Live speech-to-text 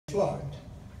flood.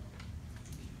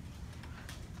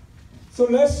 So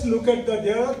let's look at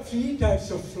there are three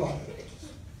types of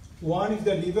floods. One is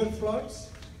the river floods,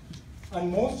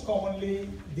 and most commonly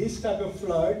this type of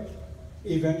flood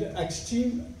event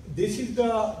extreme. This is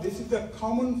the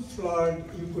common flood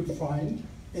you could find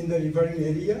in the riverine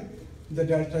area, the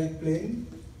deltaic plain,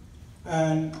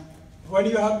 and when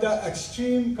you have the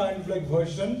extreme kind of like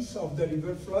versions of the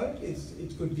river flood,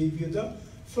 it could give you the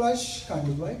flash kind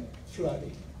of like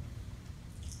flooding.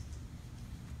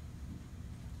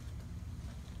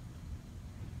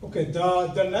 Okay,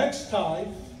 the next type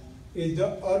is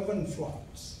the urban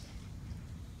floods.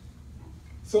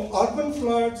 So urban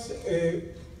floods,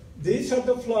 these are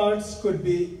the floods could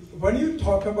be, when you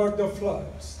talk about the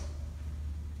floods,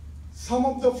 some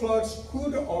of the floods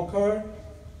could occur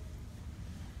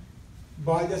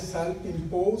by the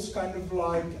self-imposed kind of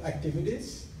like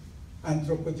activities,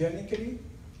 anthropogenically,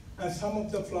 and some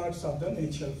of the floods are the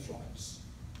natural floods.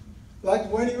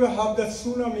 Like when you have the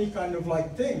tsunami kind of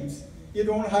like things, you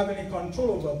don't have any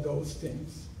control over those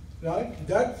things, right?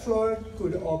 That flood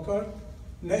could occur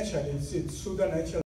naturally, it's through the natural